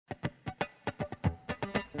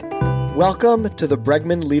Welcome to the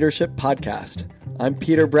Bregman Leadership Podcast. I'm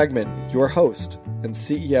Peter Bregman, your host and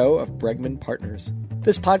CEO of Bregman Partners.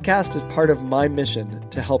 This podcast is part of my mission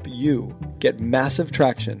to help you get massive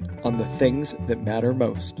traction on the things that matter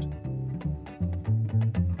most.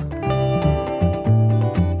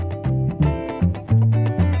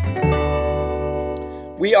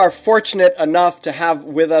 We are fortunate enough to have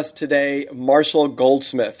with us today Marshall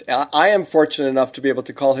Goldsmith. I am fortunate enough to be able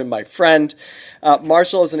to call him my friend.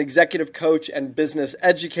 Marshall is an executive coach and business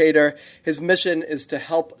educator. His mission is to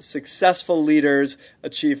help successful leaders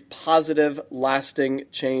achieve positive, lasting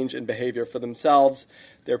change in behavior for themselves,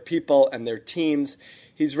 their people, and their teams.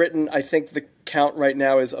 He's written, I think the count right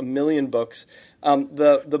now is 1 million books.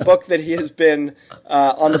 The book that he has been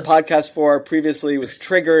on the podcast for previously was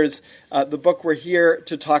Triggers. The book we're here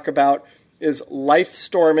to talk about is Life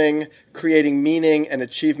Storming, Creating Meaning and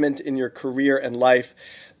Achievement in Your Career and Life.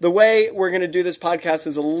 The way we're going to do this podcast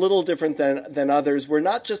is a little different than others. We're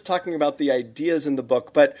not just talking about the ideas in the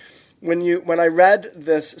book, but when I read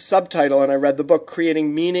this subtitle and I read the book,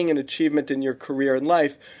 Creating Meaning and Achievement in Your Career and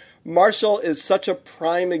Life, Marshall is such a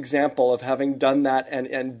prime example of having done that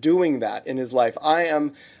and doing that in his life. I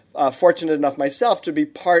am fortunate enough myself to be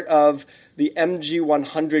part of the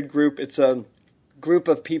MG100 group. It's a group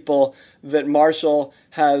of people that Marshall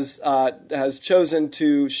has chosen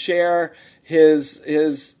to share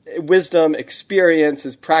his wisdom, experience,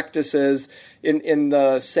 his practices in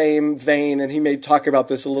the same vein, and he may talk about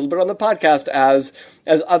this a little bit on the podcast as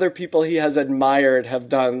other people he has admired have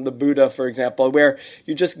done, the Buddha, for example, where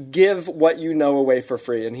you just give what you know away for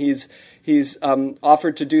free. And he's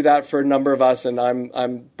offered to do that for a number of us, and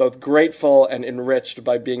I'm both grateful and enriched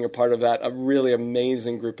by being a part of that, a really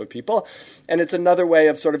amazing group of people. And it's another way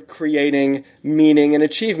of sort of creating meaning and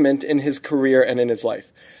achievement in his career and in his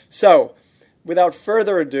life. So, without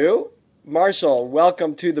further ado, Marshall,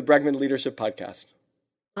 welcome to the Bregman Leadership Podcast.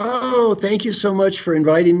 Oh, thank you so much for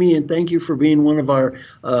inviting me, and thank you for being one of our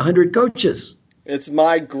 100 coaches. It's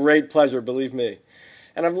my great pleasure, believe me.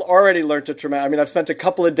 And I've already learned a tremendous. I mean, I've spent a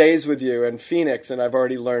couple of days with you in Phoenix, and I've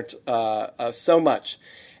already learned so much.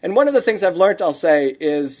 And one of the things I've learned, I'll say,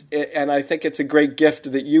 is, and I think it's a great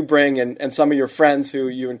gift that you bring, and some of your friends who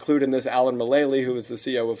you include in this, Alan Mulally, who is the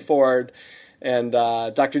CEO of Ford, and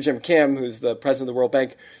Dr. Jim Kim, who's the president of the World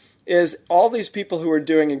Bank, is all these people who are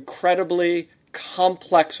doing incredibly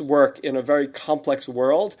complex work in a very complex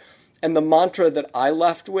world. And the mantra that I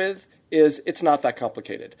left with is it's not that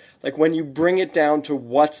complicated. Like when you bring it down to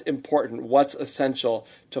what's important, what's essential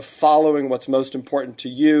to following what's most important to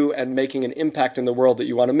you and making an impact in the world that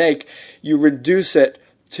you want to make, you reduce it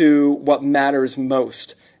to what matters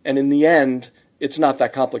most. And in the end, it's not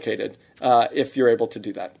that complicated if you're able to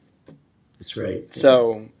do that. That's right.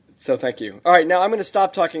 So thank you. All right, now I'm going to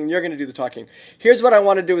stop talking and you're going to do the talking. Here's what I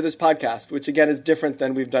want to do with this podcast, which again is different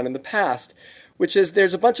than we've done in the past, which is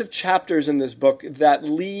there's a bunch of chapters in this book that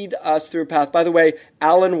lead us through a path. By the way,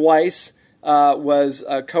 Alan Weiss was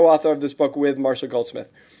a co-author of this book with Marshall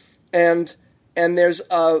Goldsmith. And there's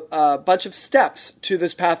a bunch of steps to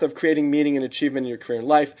this path of creating meaning and achievement in your career and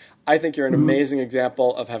life. I think you're an amazing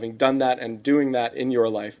example of having done that and doing that in your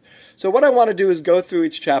life. So what I want to do is go through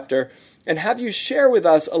each chapter and have you share with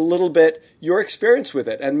us a little bit your experience with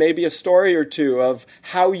it and maybe a story or two of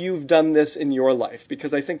how you've done this in your life,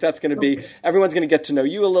 because I think that's going to be, everyone's going to get to know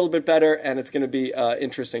you a little bit better, and it's going to be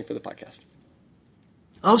interesting for the podcast.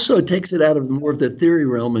 Also, it takes it out of more of the theory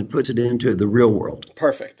realm and puts it into the real world.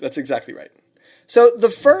 Perfect. That's exactly right. So the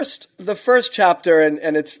first chapter,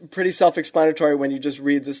 and it's pretty self-explanatory when you just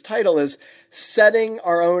read this title, is setting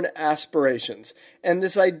our own aspirations. And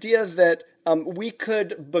this idea that we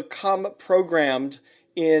could become programmed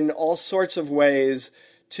in all sorts of ways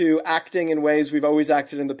to acting in ways we've always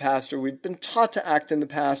acted in the past or we've been taught to act in the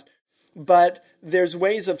past, but there's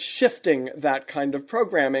ways of shifting that kind of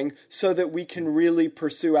programming so that we can really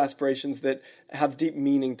pursue aspirations that have deep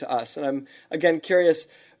meaning to us. And I'm, again, curious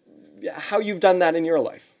how you've done that in your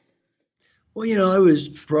life. Well, I was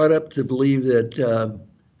brought up to believe that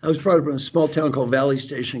I was brought up in a small town called Valley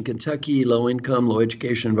Station, Kentucky, low income, low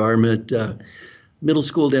education environment. Middle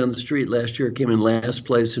school down the street last year came in last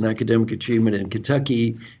place in academic achievement in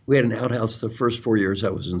Kentucky. We had an outhouse the first 4 years I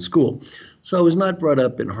was in school. So I was not brought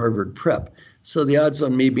up in Harvard prep. So the odds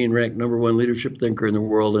on me being ranked #1 leadership thinker in the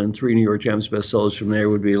world and 3 New York Times bestsellers from there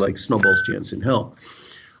would be like snowball's chance in hell.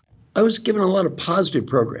 I was given a lot of positive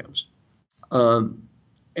programs.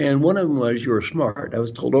 And one of them was, you were smart. I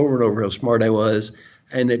was told over and over how smart I was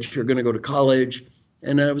and that you're going to go to college.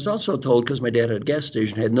 And I was also told, because my dad had a gas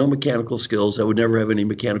station, had no mechanical skills, I would never have any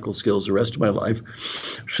mechanical skills the rest of my life.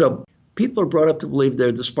 So people are brought up to believe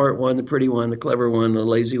they're the smart one, the pretty one, the clever one, the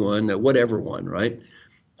lazy one, the whatever one, right?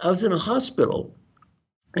 I was in a hospital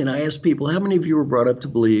and I asked people, how many of you were brought up to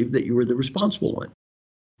believe that you were the responsible one?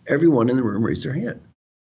 Everyone in the room raised their hand.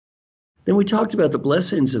 Then we talked about the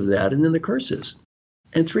blessings of that and then the curses.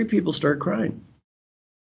 And 3 people started crying.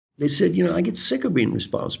 They said, I get sick of being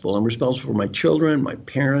responsible. I'm responsible for my children, my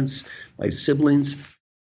parents, my siblings.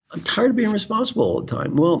 I'm tired of being responsible all the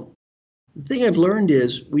time. Well, the thing I've learned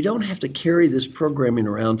is we don't have to carry this programming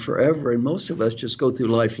around forever. And most of us just go through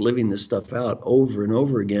life living this stuff out over and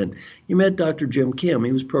over again. You met Dr. Jim Kim.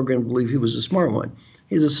 He was programmed to believe he was a smart one.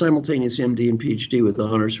 He's a simultaneous MD and PhD with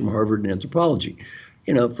honors from Harvard in anthropology.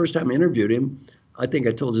 First time I interviewed him, I think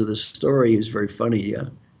I told you this story. He was very funny.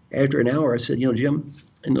 After an hour, I said, Jim,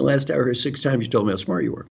 in the last hour, 6 times you told me how smart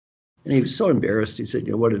you were. And he was so embarrassed. He said,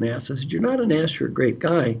 what an ass. I said, you're not an ass. You're a great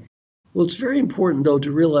guy. Well, it's very important, though,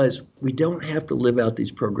 to realize we don't have to live out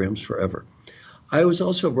these programs forever. I was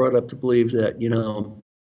also brought up to believe that,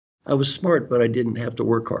 I was smart, but I didn't have to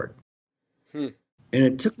work hard. And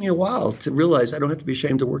it took me a while to realize I don't have to be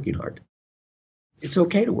ashamed of working hard. It's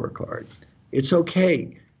okay to work hard. It's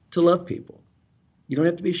okay to love people. You don't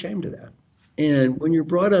have to be ashamed of that. And when you're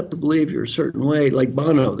brought up to believe you're a certain way, like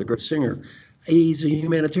Bono, the great singer, he's a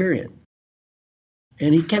humanitarian.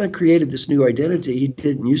 And he kind of created this new identity. He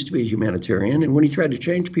didn't used to be a humanitarian. And when he tried to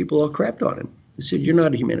change, people all crapped on him. They said, you're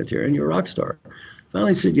not a humanitarian, you're a rock star.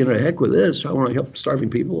 Finally said, heck with this. I want to help starving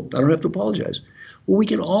people. I don't have to apologize. Well, we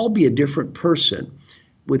can all be a different person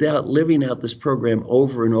without living out this program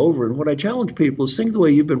over and over. And what I challenge people is think the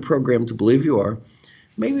way you've been programmed to believe you are.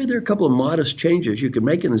 Maybe there are a couple of modest changes you can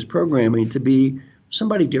make in this programming to be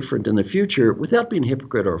somebody different in the future without being a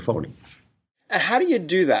hypocrite or a phony. And how do you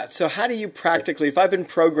do that? So how do you practically, if I've been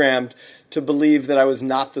programmed to believe that I was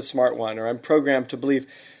not the smart one, or I'm programmed to believe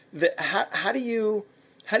that, how do you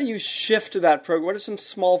shift that program? What are some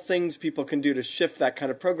small things people can do to shift that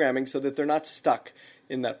kind of programming so that they're not stuck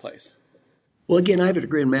in that place? Well, again, I have a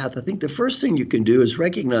degree in math. I think the first thing you can do is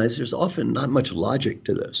recognize there's often not much logic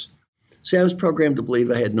to this. See, I was programmed to believe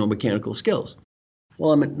I had no mechanical skills.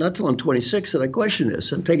 Well, not till I'm 26 that I question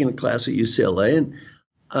this. I'm taking a class at UCLA, and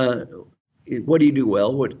what do you do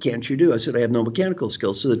well? What can't you do? I said, I have no mechanical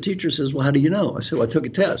skills. So the teacher says, well, how do you know? I said, well, I took a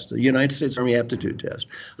test, the United States Army Aptitude Test.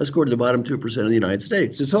 I scored the bottom 2% of the United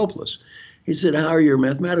States. It's hopeless. He said, how are your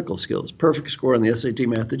mathematical skills? Perfect score on the SAT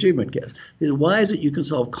Math Achievement Test. He said, why is it you can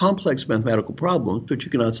solve complex mathematical problems, but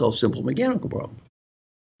you cannot solve simple mechanical problems?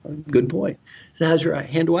 Good point. So how's your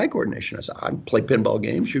hand-to-eye coordination? I said, I play pinball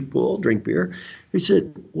games, shoot pool, drink beer. He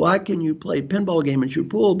said, why can you play pinball game and shoot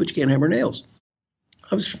pool, but you can't hammer nails?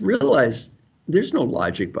 I realized there's no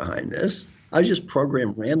logic behind this. I was just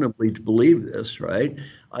programmed randomly to believe this, right?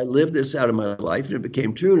 I lived this out of my life and it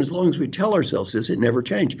became true. And as long as we tell ourselves this, it never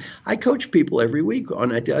changed. I coach people every week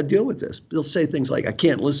on I deal with this. They'll say things like, I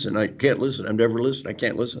can't listen, I've never listened, I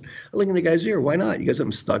can't listen. I look in the guy's ear, why not? You guys,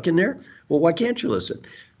 I'm stuck in there? Well, why can't you listen?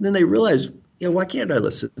 And then they realize, why can't I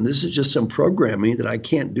listen? And this is just some programming that I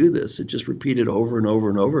can't do this. It just repeated over and over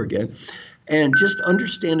and over again. And just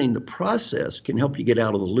understanding the process can help you get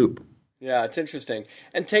out of the loop. Yeah, it's interesting.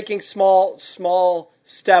 And taking small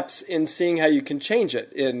steps in seeing how you can change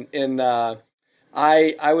it.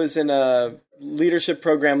 I was in a leadership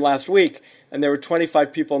program last week, and there were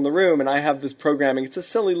 25 people in the room, and I have this programming. It's a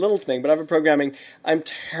silly little thing, but I have a programming. I'm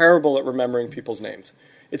terrible at remembering people's names.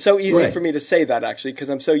 It's so easy for me to say that, actually, because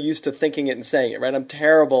I'm so used to thinking it and saying it, right? I'm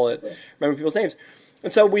terrible at remembering people's names.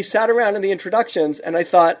 And so we sat around in the introductions, and I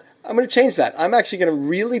thought, I'm going to change that. I'm actually going to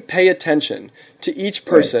really pay attention to each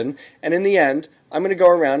person. And in the end, I'm going to go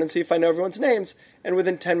around and see if I know everyone's names. And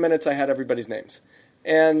within 10 minutes, I had everybody's names.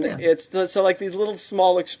 And it's so like these little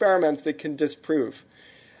small experiments that can disprove.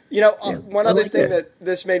 One other thing that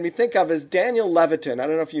this made me think of is Daniel Levitin. I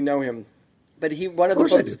don't know if you know him, but one of the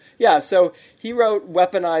books. Yeah, so he wrote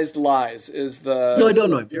Weaponized Lies. No, I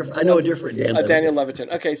don't know. I know a different Daniel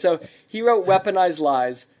Levitin. Okay, so he wrote Weaponized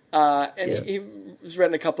Lies, and he's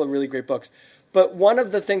written a couple of really great books. But one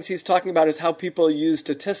of the things he's talking about is how people use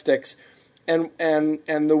statistics and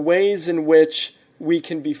the ways in which we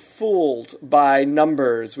can be fooled by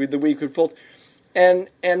numbers. We could fool. And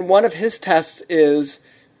one of his tests is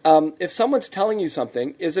if someone's telling you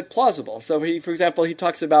something, is it plausible? So for example, he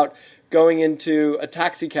talks about going into a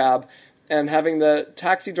taxi cab and having the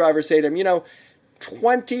taxi driver say to him,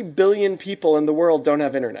 20 billion people in the world don't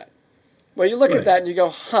have internet. Well, you look at that and you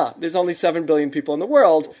go, there's only 7 billion people in the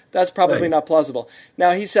world. That's probably not plausible.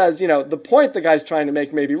 Now, he says, the point the guy's trying to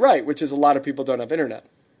make may be right, which is a lot of people don't have internet.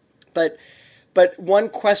 But one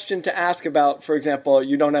question to ask about, for example,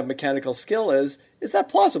 you don't have mechanical skill is that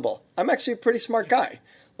plausible? I'm actually a pretty smart guy.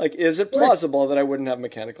 Like, is it Right. plausible that I wouldn't have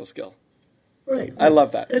mechanical skill? Right. I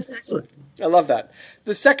love that. That's excellent. I love that.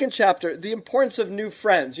 The second chapter, the importance of new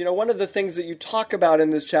friends. One of the things that you talk about in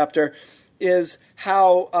this chapter is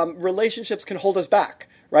how relationships can hold us back,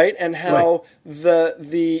 right? And how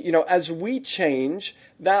as we change,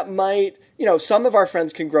 that might, some of our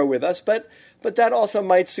friends can grow with us, but that also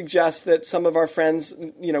might suggest that some of our friends,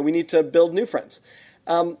 we need to build new friends.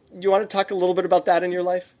 You want to talk a little bit about that in your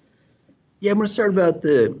life? Yeah, I'm going to start about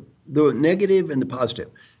the negative and the positive.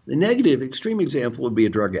 The negative extreme example would be a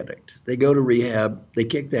drug addict. They go to rehab, they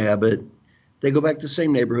kick the habit, they go back to the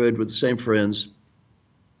same neighborhood with the same friends.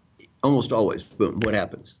 Almost always, boom, what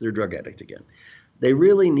happens? They're a drug addict again. They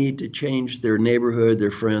really need to change their neighborhood, their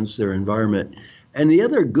friends, their environment. And the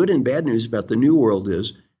other good and bad news about the new world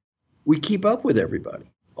is we keep up with everybody.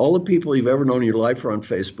 All the people you've ever known in your life are on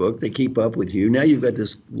Facebook. They keep up with you. Now you've got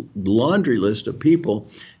this laundry list of people,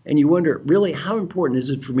 and you wonder, really, how important is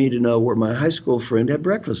it for me to know where my high school friend had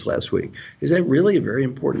breakfast last week? Is that really a very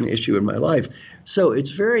important issue in my life? So it's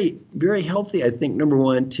very, very healthy, I think, number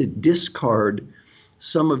one, to discard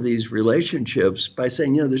some of these relationships by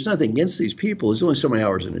saying, there's nothing against these people. There's only so many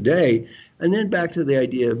hours in a day. And then back to the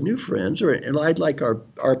idea of new friends, and I'd like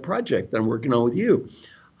our project that I'm working on with you.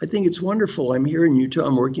 I think it's wonderful. I'm here in Utah.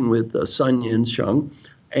 I'm working with Sun Yin Sheng,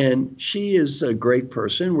 and she is a great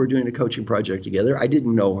person. We're doing a coaching project together. I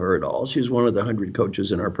didn't know her at all. She's one of the 100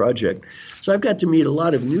 coaches in our project. So I've got to meet a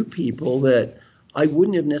lot of new people that I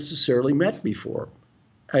wouldn't have necessarily met before.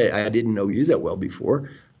 I didn't know you that well before.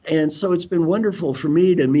 And so it's been wonderful for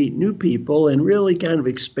me to meet new people and really kind of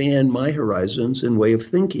expand my horizons and way of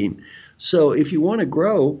thinking. So if you want to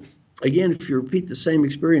grow, again, if you repeat the same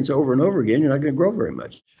experience over and over again, you're not going to grow very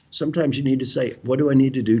much. Sometimes you need to say, what do I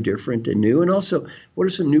need to do different and new? And also, what are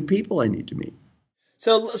some new people I need to meet?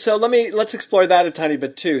 So let's explore that a tiny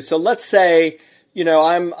bit too. So let's say,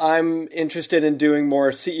 I'm interested in doing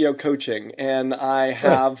more CEO coaching, and I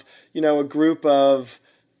have, a group of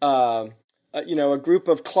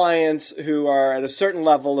clients who are at a certain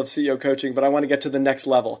level of CEO coaching, but I want to get to the next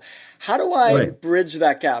level. How do I bridge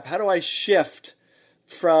that gap? How do I shift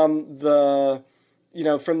from the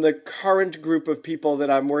current group of people that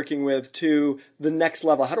I'm working with to the next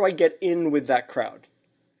level? How do I get in with that crowd?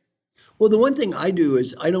 Well, the one thing I do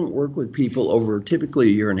is I don't work with people over typically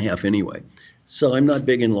a year and a half anyway. So I'm not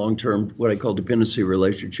big in long-term, what I call dependency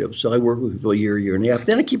relationships. So I work with people a year and a half.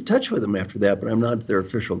 Then I keep touch with them after that, but I'm not their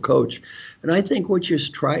official coach. And I think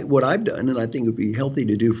what I've done, and I think it would be healthy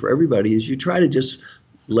to do for everybody, is you try to just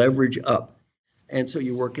leverage up. And so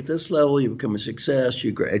you work at this level, you become a success,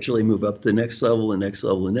 you gradually move up to the next level, the next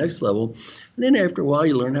level, the next level. And then after a while,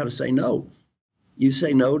 you learn how to say no. You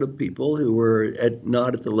say no to people who are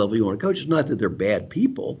not at the level you want to coach. It's not that they're bad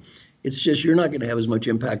people. It's just you're not going to have as much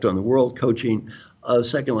impact on the world coaching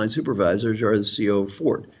second-line supervisors or the CEO of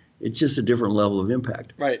Ford. It's just a different level of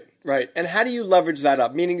impact. Right. And how do you leverage that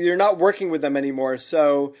up? Meaning you're not working with them anymore,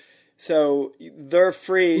 so they're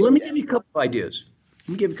free. Let me give you a couple of ideas.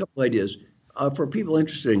 For people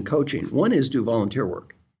interested in coaching. One is do volunteer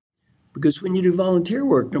work. Because when you do volunteer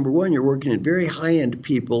work, number one, you're working at very high-end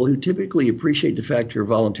people who typically appreciate the fact you're a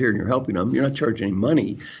volunteer and you're helping them. You're not charging any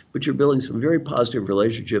money, but you're building some very positive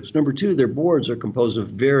relationships. Number two, their boards are composed of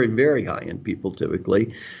very, very high-end people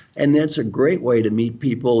typically. And that's a great way to meet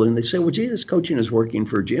people. And they say, well, gee, this coaching is working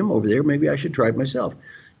for Jim over there. Maybe I should try it myself.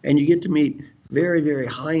 And you get to meet very, very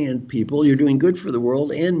high-end people. You're doing good for the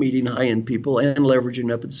world and meeting high-end people and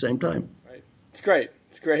leveraging up at the same time. Right. It's great.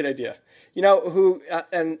 It's a great idea. Jim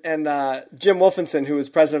Wolfenson, who was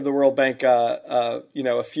president of the World Bank, a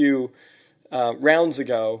few rounds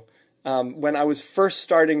ago, when I was first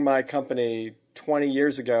starting my company 20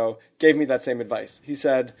 years ago, gave me that same advice. He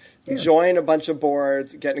said, join a bunch of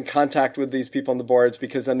boards, get in contact with these people on the boards,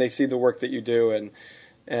 because then they see the work that you do.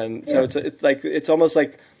 So it's almost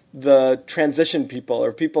like the transition people,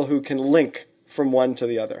 or people who can link from one to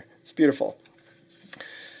the other. It's beautiful.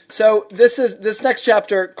 So this next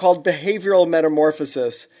chapter, called Behavioral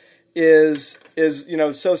Metamorphosis, is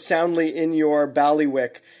so soundly in your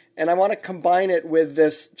bailiwick, and I want to combine it with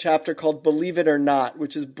this chapter called Believe It or Not,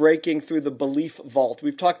 which is breaking through the belief vault.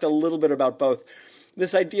 We've talked a little bit about both.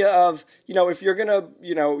 This idea of, if you're gonna,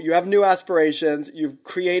 you have new aspirations, you've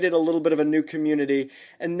created a little bit of a new community,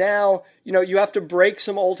 and now, you have to break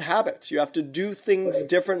some old habits. You have to do things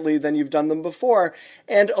differently than you've done them before,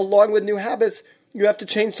 and along with new habits, you have to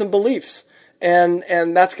change some beliefs, and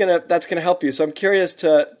that's gonna help you. So I'm curious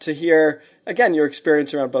to hear again your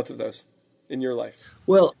experience around both of those in your life.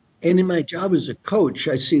 Well, and in my job as a coach,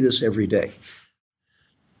 I see this every day.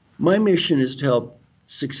 My mission is to help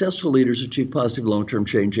successful leaders achieve positive long-term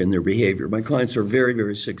change in their behavior. My clients are very,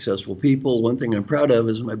 very successful people. One thing I'm proud of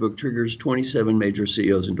is my book Triggers, 27 major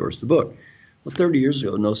CEOs endorsed the book. Well, 30 years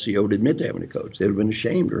ago, no CEO would admit to having a coach. They would have been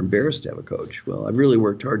ashamed or embarrassed to have a coach. Well, I've really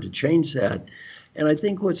worked hard to change that. And I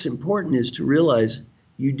think what's important is to realize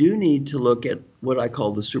you do need to look at what I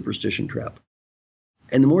call the superstition trap.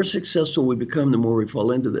 And the more successful we become, the more we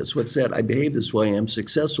fall into this. What's that? I behave this way, I'm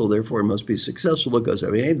successful, therefore I must be successful because I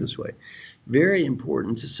behave this way. Very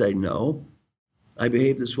important to say, no, I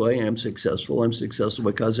behave this way, I'm successful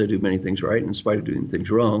because I do many things right in spite of doing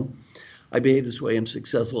things wrong. I behave this way, I'm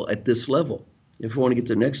successful at this level. If I want to get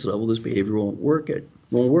to the next level, this behavior won't work.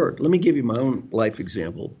 Let me give you my own life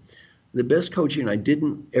example. The best coaching I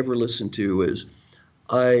didn't ever listen to is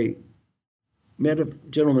I met a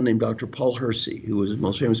gentleman named Dr. Paul Hersey, who was the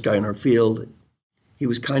most famous guy in our field. He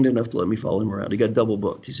was kind enough to let me follow him around. He got double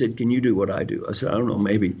booked. He said, can you do what I do? I said, I don't know,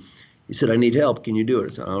 maybe. He said, I need help. Can you do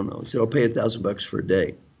it? I said, I don't know. He said, I'll pay $1,000 for a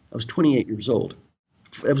day. I was 28 years old.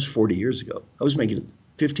 That was 40 years ago. I was making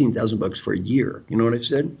 $15,000 for a year. You know what I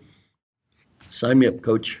said? Sign me up,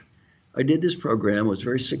 coach. I did this program, was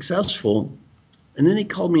very successful. And then he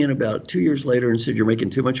called me in about 2 years later and said, you're making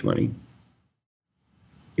too much money.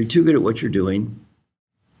 You're too good at what you're doing.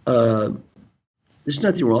 There's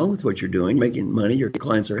nothing wrong with what you're doing, making money. Your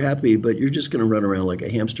clients are happy, but you're just going to run around like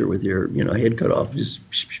a hamster with your head cut off, just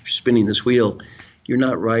spinning this wheel. You're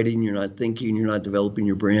not writing, you're not thinking, you're not developing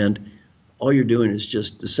your brand. All you're doing is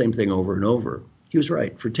just the same thing over and over. He was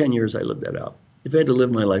right. For 10 years, I lived that out. If I had to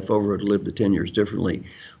live my life over, I'd live the 10 years differently.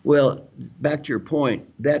 Well, back to your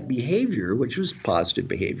point, that behavior, which was positive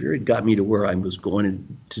behavior, it got me to where I was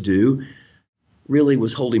going to do, really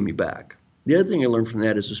was holding me back. The other thing I learned from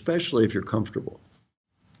that is, especially if you're comfortable,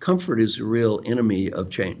 comfort is the real enemy of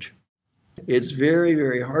change. It's very,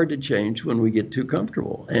 very hard to change when we get too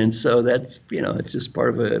comfortable. And so that's, it's just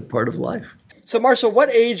part of life. So Marshall, what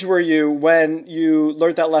age were you when you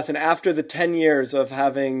learned that lesson after the 10 years of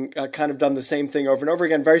having kind of done the same thing over and over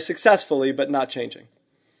again, very successfully, but not changing?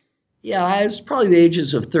 Yeah, I was probably the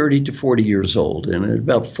ages of 30 to 40 years old. And at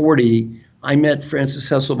about 40, I met Francis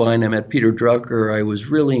Hesselbein, I met Peter Drucker. I was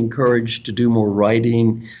really encouraged to do more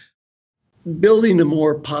writing, building a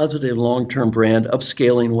more positive long-term brand,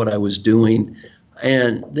 upscaling what I was doing.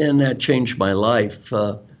 And then that changed my life.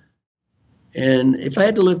 And if I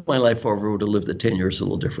had to live my life over, I would have lived the 10 years a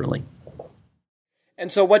little differently.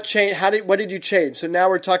 And so what changed? What did you change? So now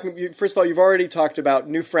we're talking, first of all, you've already talked about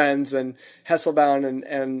new friends and Hesselbein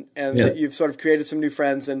and that you've sort of created some new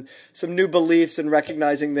friends and some new beliefs and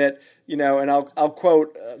recognizing that, and I'll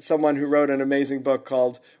quote someone who wrote an amazing book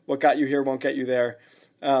called What Got You Here Won't Get You There.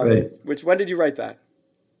 Right. When did you write that?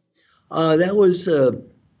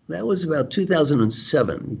 That was about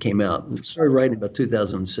 2007. It came out. I started writing about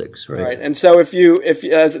 2006. Right. Right. And so if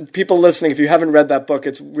as people listening, if you haven't read that book,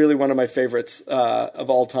 it's really one of my favorites of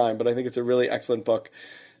all time. But I think it's a really excellent book.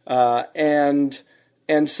 And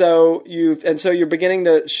so you're beginning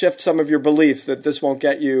to shift some of your beliefs that this won't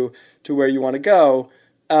get you to where you want to go.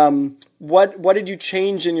 What did you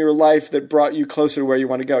change in your life that brought you closer to where you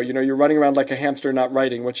want to go? You're running around like a hamster, not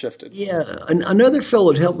writing. What shifted? Yeah. Another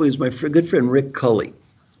fellow that helped me was my good friend Rick Culley.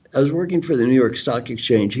 I was working for the New York Stock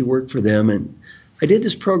Exchange. He worked for them, and I did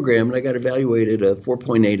this program, and I got evaluated a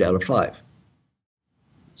 4.8 out of 5.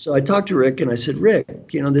 So I talked to Rick, and I said,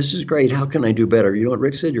 Rick, this is great. How can I do better? You know what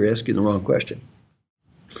Rick said? You're asking the wrong question.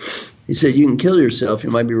 He said, you can kill yourself.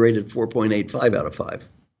 You might be rated 4.85 out of 5.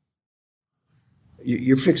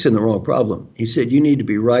 You're fixing the wrong problem. He said, you need to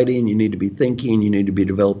be writing. You need to be thinking. You need to be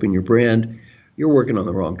developing your brand. You're working on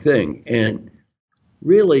the wrong thing. And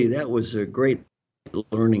really, that was a great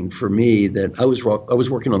learning for me that I was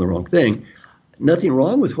working on the wrong thing. Nothing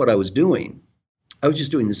wrong with what I was doing. I was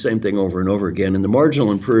just doing the same thing over and over again. And the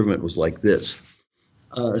marginal improvement was like this.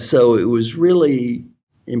 So it was really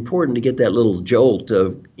important to get that little jolt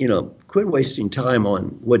of, quit wasting time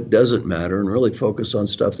on what doesn't matter and really focus on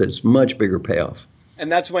stuff that's much bigger payoff.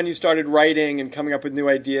 And that's when you started writing and coming up with new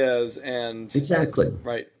ideas and... Exactly.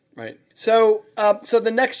 Right. So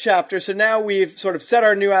the next chapter, so now we've sort of set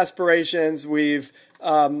our new aspirations. We've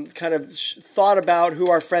kind of thought about who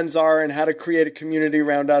our friends are and how to create a community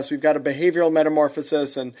around us. We've got a behavioral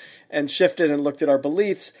metamorphosis and shifted and looked at our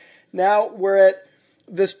beliefs. Now we're at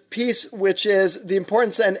this piece, which is the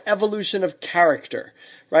importance and evolution of character,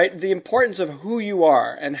 right? The importance of who you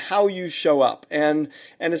are and how you show up. And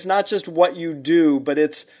it's not just what you do, but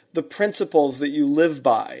it's the principles that you live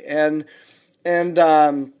by.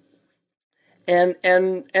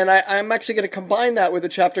 I'm actually going to combine that with a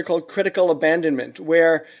chapter called Critical Abandonment,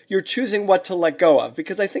 where you're choosing what to let go of,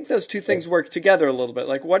 because I think those two things work together a little bit.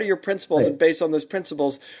 Like, what are your principles? And based on those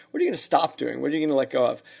principles, what are you going to stop doing? What are you going to let go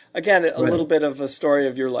of? Again, a little bit of a story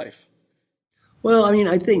of your life. Well, I mean,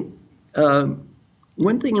 I think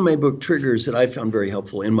one thing in my book, Triggers, that I found very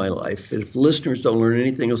helpful in my life, if listeners don't learn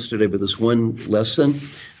anything else today but this one lesson,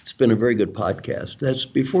 it's been a very good podcast. That's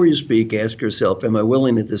before you speak, ask yourself, am I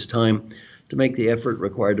willing at this time to make the effort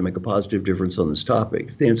required to make a positive difference on this topic?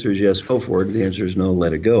 If the answer is yes, go for it. If the answer is no,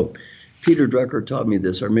 let it go. Peter Drucker taught me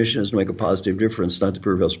this. Our mission is to make a positive difference, not to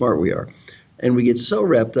prove how smart we are. And we get so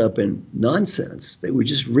wrapped up in nonsense that we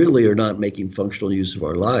just really are not making functional use of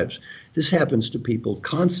our lives. This happens to people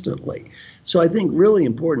constantly. So I think really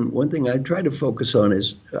important, one thing I try to focus on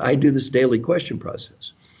is I do this daily question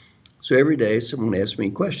process. So every day someone asks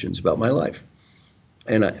me questions about my life.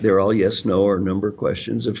 And they're all yes, no, or number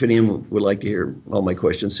questions. If anyone would like to hear all my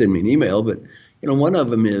questions, send me an email. But, one of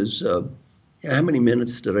them is, how many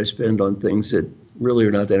minutes did I spend on things that really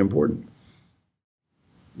are not that important?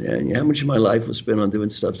 And how much of my life was spent on doing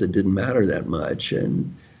stuff that didn't matter that much?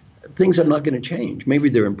 And things I'm not going to change. Maybe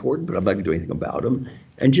they're important, but I'm not going to do anything about them.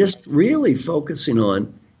 And just really focusing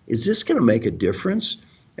on, is this going to make a difference?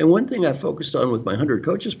 And one thing I focused on with my 100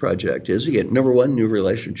 Coaches Project is, again, number one, new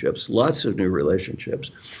relationships, lots of new relationships.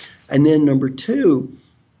 And then number two,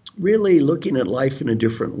 really looking at life in a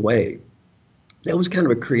different way. That was kind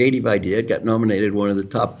of a creative idea. It got nominated one of the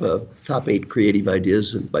top 8 creative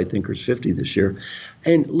ideas by Thinkers 50 this year.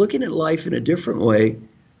 And looking at life in a different way,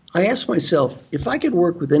 I asked myself, if I could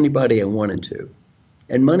work with anybody I wanted to,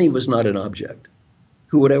 and money was not an object,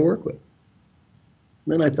 who would I work with?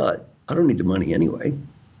 And then I thought, I don't need the money anyway.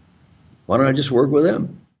 Why don't I just work with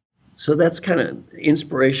them? So that's kind of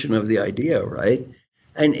inspiration of the idea, right?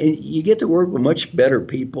 And you get to work with much better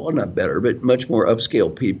people, not better, but much more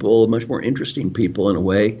upscale people, much more interesting people in a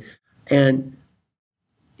way. And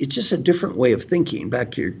it's just a different way of thinking.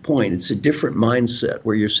 Back to your point, it's a different mindset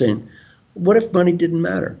where you're saying, what if money didn't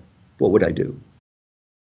matter? What would I do?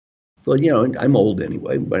 Well, I'm old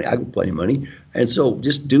anyway, but I have plenty of money. And so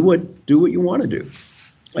just do what you want to do.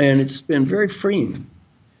 And it's been very freeing.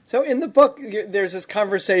 So in the book, there's this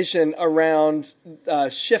conversation around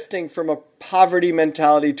shifting from a poverty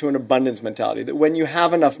mentality to an abundance mentality, that when you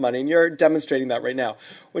have enough money, and you're demonstrating that right now,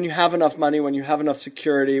 when you have enough money, when you have enough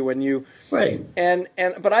security, when you... Right.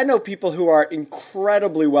 But I know people who are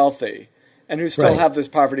incredibly wealthy and who still have this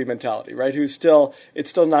poverty mentality, right? It's still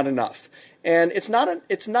not enough. And it's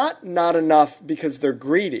not enough because they're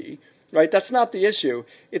greedy. Right? That's not the issue.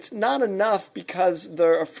 It's not enough because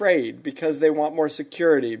they're afraid, because they want more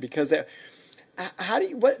security, because do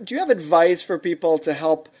you have advice for people to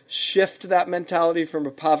help shift that mentality from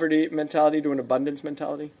a poverty mentality to an abundance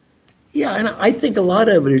mentality? Yeah, and I think a lot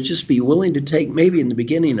of it is just be willing to take, maybe in the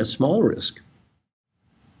beginning, a small risk.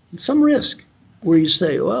 Some risk where you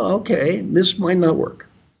say, well, okay, this might not work.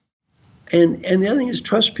 And the other thing is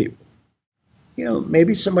trust people.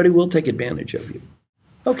 Maybe somebody will take advantage of you.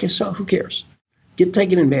 Okay, so who cares? Get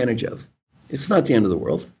taken advantage of. It's not the end of the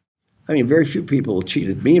world. I mean, very few people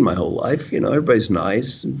cheated me in my whole life. Everybody's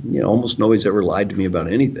nice. Almost nobody's ever lied to me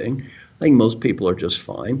about anything. I think most people are just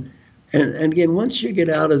fine. And again, once you get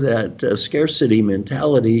out of that scarcity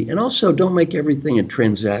mentality, and also don't make everything a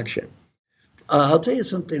transaction. I'll tell you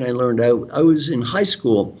something I learned. I was in high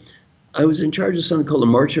school. I was in charge of something called the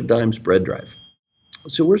March of Dimes bread drive.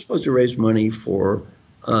 So we're supposed to raise money for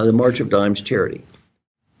the March of Dimes charity.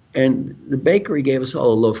 And the bakery gave us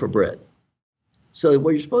all a loaf of bread. So what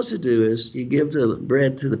you're supposed to do is you give the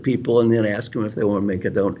bread to the people and then ask them if they want to make a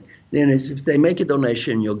donation. Then if they make a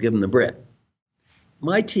donation, you'll give them the bread.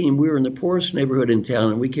 My team, we were in the poorest neighborhood in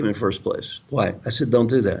town and we came in first place. Why? I said, don't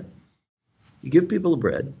do that. You give people the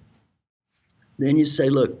bread. Then you say,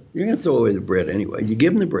 look, you're going to throw away the bread anyway. You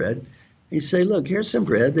give them the bread. And you say, look, here's some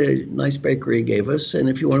bread the nice bakery gave us. And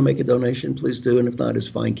if you want to make a donation, please do. And if not, it's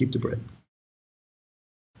fine. Keep the bread.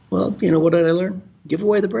 Well, what did I learn? Give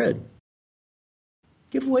away the bread.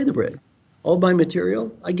 Give away the bread. All my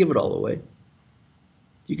material, I give it all away.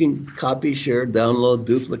 You can copy, share, download,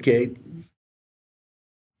 duplicate.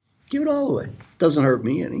 Give it all away. Doesn't hurt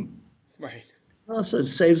me any. Right. Also, it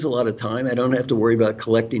saves a lot of time. I don't have to worry about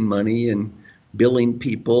collecting money and billing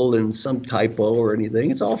people and some typo or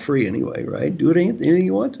anything. It's all free anyway, right? Do it anything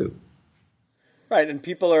you want to. Right, and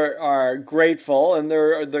people are grateful, and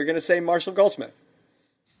they're going to say Marshall Goldsmith.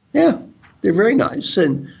 Yeah, they're very nice.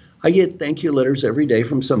 And I get thank you letters every day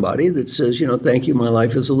from somebody that says, thank you, my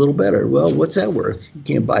life is a little better. Well, what's that worth? You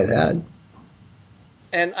can't buy that.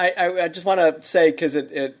 And I just want to say, because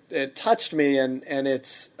it touched me, and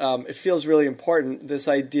it's it feels really important, this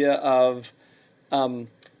idea of,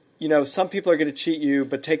 some people are going to cheat you,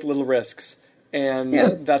 but take little risks. And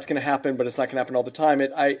that's going to happen, but it's not going to happen all the time.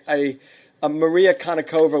 Maria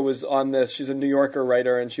Konnikova was on this. She's a New Yorker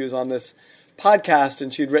writer, and she was on this podcast,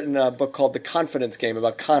 and she'd written a book called The Confidence Game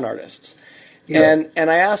about con artists. Yeah. And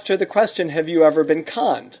I asked her the question, have you ever been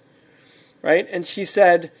conned? Right? And she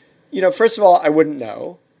said, first of all, I wouldn't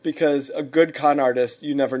know, because a good con artist,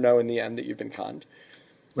 you never know in the end that you've been conned.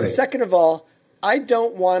 Right. And second of all, I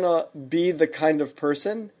don't want to be the kind of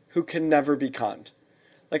person who can never be conned.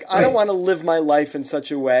 Like, I don't want to live my life in such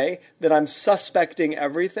a way that I'm suspecting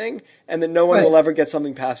everything and that no one will ever get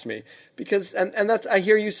something past me. Because, and that's, I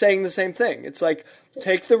hear you saying the same thing. It's like,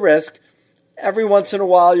 take the risk. Every once in a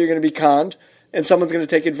while, you're going to be conned and someone's going to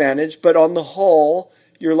take advantage. But on the whole,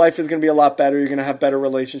 your life is going to be a lot better. You're going to have better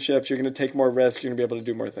relationships. You're going to take more risks. You're going to be able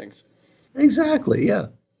to do more things. Exactly, yeah.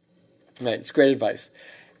 Right, it's great advice.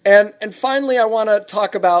 And finally, I want to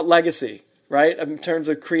talk about legacy, right? In terms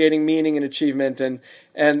of creating meaning and achievement, and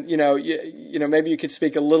maybe you could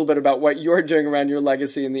speak a little bit about what you're doing around your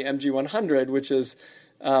legacy in the MG100, which is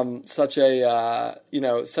such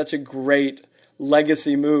a great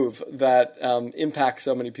legacy move that impacts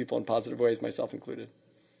so many people in positive ways, myself included.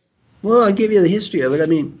 Well, I'll give you the history of it. I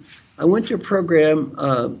mean, I went to a program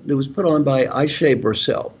that was put on by Ayse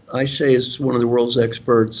Borsell. Ayse is one of the world's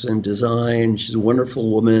experts in design. She's a wonderful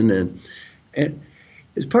woman. And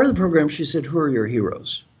as part of the program, she said, who are your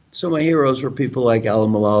heroes? So my heroes were people like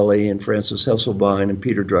Alan Mulally and Frances Hesselbein and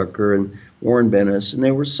Peter Drucker and Warren Bennis. And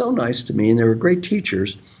they were so nice to me, and they were great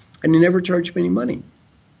teachers, and they never charged me any money.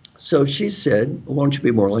 So she said, why don't you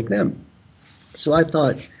be more like them? So I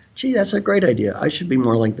thought, gee, that's a great idea. I should be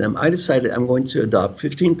more like them. I decided I'm going to adopt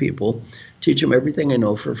 15 people, teach them everything I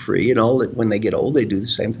know for free, and all that when they get old, they do the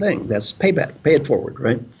same thing. That's payback, pay it forward,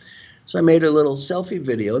 right? So I made a little selfie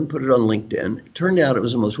video and put it on LinkedIn. It turned out it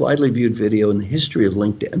was the most widely viewed video in the history of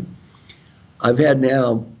LinkedIn. I've had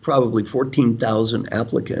now probably 14,000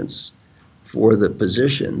 applicants for the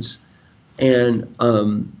positions, and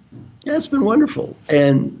it's been wonderful.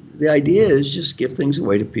 And the idea is just give things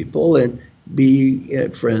away to people and be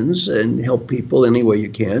friends and help people any way you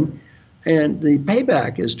can. And the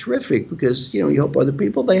payback is terrific because, you help other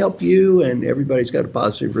people, they help you, and everybody's got a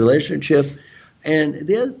positive relationship. And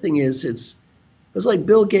the other thing is, it's like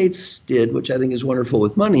Bill Gates did, which I think is wonderful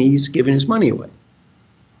with money. He's giving his money away.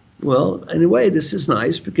 Well, in a way, this is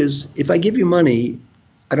nice because if I give you money,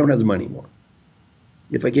 I don't have the money anymore.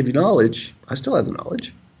 If I give you knowledge, I still have the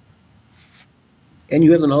knowledge. And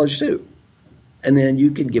you have the knowledge too. And then you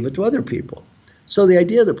can give it to other people. So the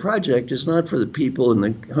idea of the project is not for the people and the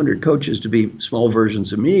 100 coaches to be small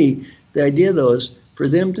versions of me. The idea, though, is for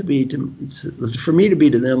them to be for me to be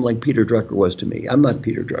to them like Peter Drucker was to me. I'm not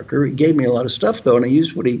Peter Drucker. He gave me a lot of stuff, though, and I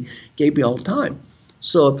used what he gave me all the time.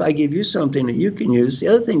 So if I give you something that you can use, the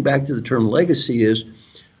other thing back to the term legacy is,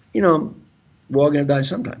 we're all going to die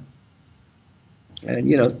sometime.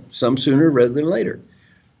 And, some sooner rather than later.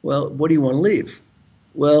 Well, what do you want to leave?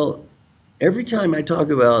 Well, every time I talk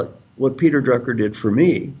about what Peter Drucker did for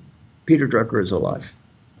me, Peter Drucker is alive.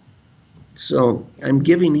 So I'm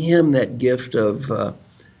giving him that gift of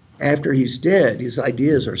after he's dead, his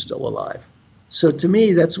ideas are still alive. So to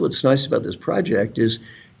me, that's what's nice about this project is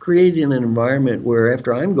creating an environment where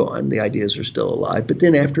after I'm gone, the ideas are still alive. But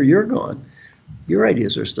then after you're gone, your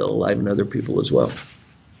ideas are still alive in other people as well.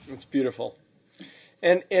 It's beautiful.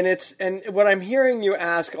 And what I'm hearing you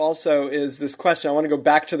ask also is this question. I want to go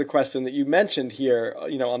back to the question that you mentioned here,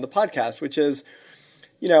 on the podcast, which is,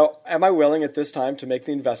 am I willing at this time to make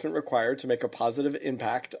the investment required to make a positive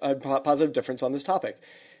impact, a positive difference on this topic?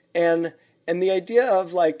 And the idea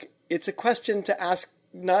of it's a question to ask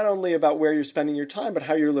not only about where you're spending your time, but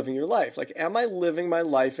how you're living your life. Like, am I living my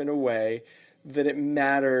life in a way that it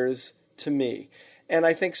matters to me? And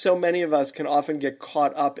I think so many of us can often get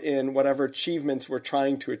caught up in whatever achievements we're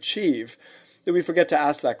trying to achieve that we forget to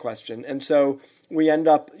ask that question. And so we end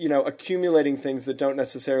up, accumulating things that don't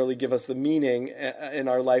necessarily give us the meaning in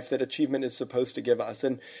our life that achievement is supposed to give us.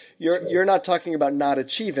 And you're not talking about not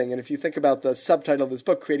achieving. And if you think about the subtitle of this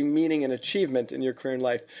book, creating meaning and achievement in your career and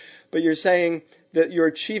life, but you're saying that your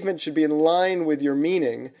achievement should be in line with your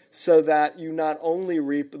meaning so that you not only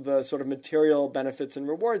reap the sort of material benefits and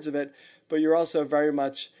rewards of it, but you're also very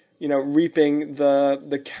much, reaping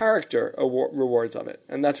the character rewards of it.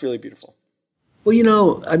 And that's really beautiful.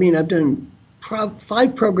 Well, I've done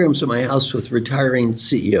 5 programs in my house with retiring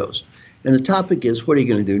CEOs. And the topic is, what are you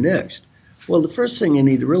going to do next? Well, the first thing you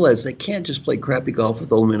need to realize, they can't just play crappy golf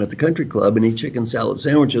with old men at the country club and eat chicken salad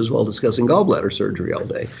sandwiches while discussing gallbladder surgery all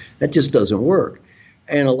day. That just doesn't work.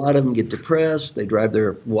 And a lot of them get depressed. They drive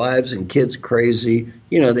their wives and kids crazy.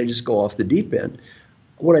 They just go off the deep end.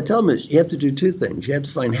 What I tell them is you have to do two things. You have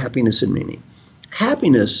to find happiness and meaning.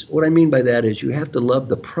 Happiness, what I mean by that is you have to love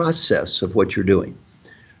the process of what you're doing.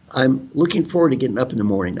 I'm looking forward to getting up in the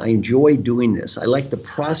morning. I enjoy doing this. I like the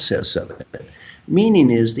process of it. Meaning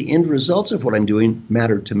is the end results of what I'm doing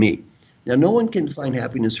matter to me. Now, no one can find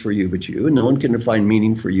happiness for you but you, and no one can find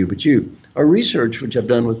meaning for you but you. Our research, which I've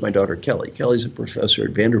done with my daughter Kelly, Kelly's a professor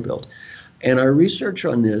at Vanderbilt, and our research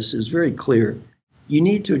on this is very clear. You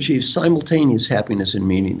need to achieve simultaneous happiness and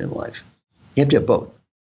meaning in life. You have to have both.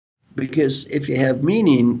 Because if you have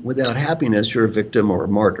meaning without happiness, you're a victim or a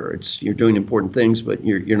martyr. You're doing important things, but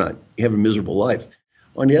you're not. You have a miserable life.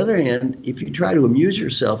 On the other hand, if you try to amuse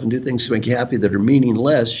yourself and do things to make you happy that are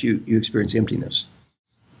meaningless, you experience emptiness.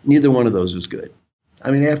 Neither one of those is good.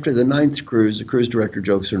 I mean, after the 9th cruise, the cruise director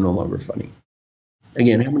jokes are no longer funny.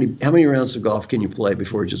 Again, how many rounds of golf can you play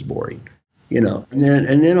before it's just boring? And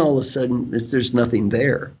then all of a sudden there's nothing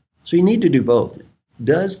there. So you need to do both.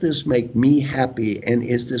 Does this make me happy, and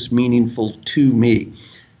is this meaningful to me?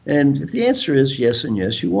 And if the answer is yes and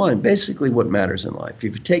yes, you won. Basically what matters in life. If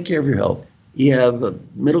you take care of your health, you have a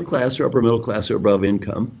middle class or upper middle class or above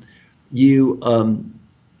income, you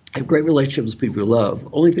have great relationships with people you love.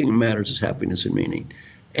 Only thing that matters is happiness and meaning.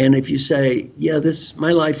 And if you say,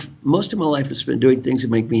 my life, most of my life is spent doing things that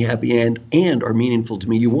make me happy and are meaningful to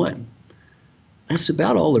me, you won. That's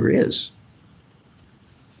about all there is.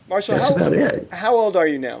 Marshall, that's about it. How old are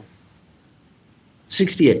you now?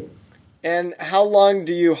 68. And how long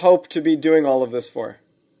do you hope to be doing all of this for?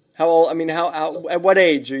 How old? I mean, at what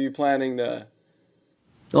age are you planning to?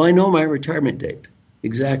 Oh, I know my retirement date.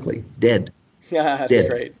 Exactly. Dead. Yeah, that's Dead.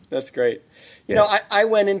 Great. That's great. I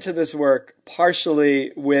went into this work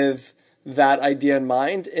partially with that idea in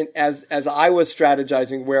mind, and as I was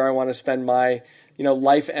strategizing where I want to spend my,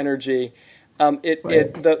 life energy.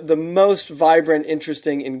 The most vibrant,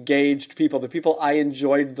 interesting, engaged people, the people I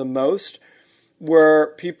enjoyed the most,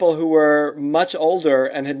 were people who were much older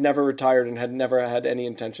and had never retired and had never had any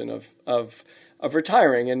intention of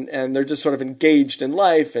retiring, and they're just sort of engaged in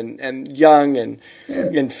life and young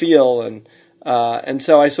and feel and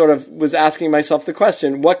so I sort of was asking myself the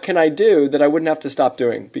question: what can I do that I wouldn't have to stop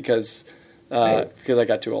doing because I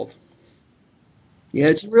got too old? Yeah,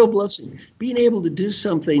 it's a real blessing. Being able to do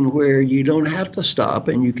something where you don't have to stop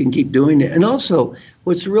and you can keep doing it. And also,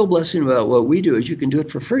 what's a real blessing about what we do is you can do it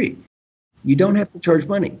for free. You don't have to charge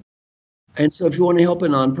money. And so if you want to help a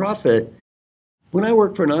nonprofit, when I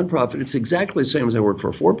work for a nonprofit, it's exactly the same as I work for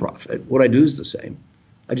a for-profit. What I do is the same.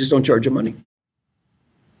 I just don't charge them money.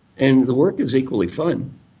 And the work is equally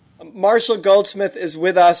fun. Marshall Goldsmith is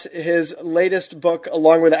with us. His latest book,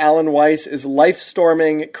 along with Alan Weiss, is Life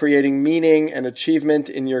Storming: Creating Meaning and Achievement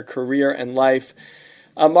in Your Career and Life.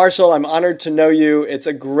 Marshall, I'm honored to know you. It's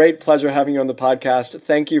a great pleasure having you on the podcast.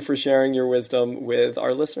 Thank you for sharing your wisdom with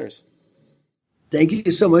our listeners. Thank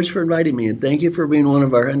you so much for inviting me, and thank you for being one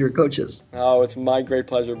of our 100 coaches. Oh, it's my great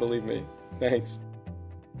pleasure, believe me. Thanks.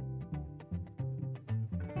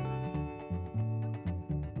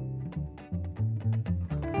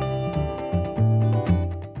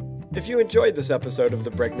 If you enjoyed this episode of the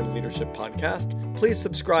Bregman Leadership Podcast, please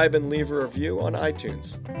subscribe and leave a review on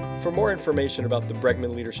iTunes. For more information about the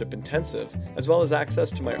Bregman Leadership Intensive, as well as access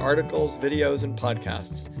to my articles, videos, and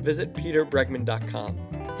podcasts, visit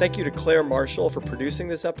peterbregman.com. Thank you to Claire Marshall for producing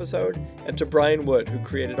this episode, and to Brian Wood, who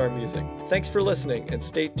created our music. Thanks for listening, and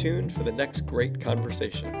stay tuned for the next great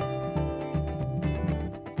conversation.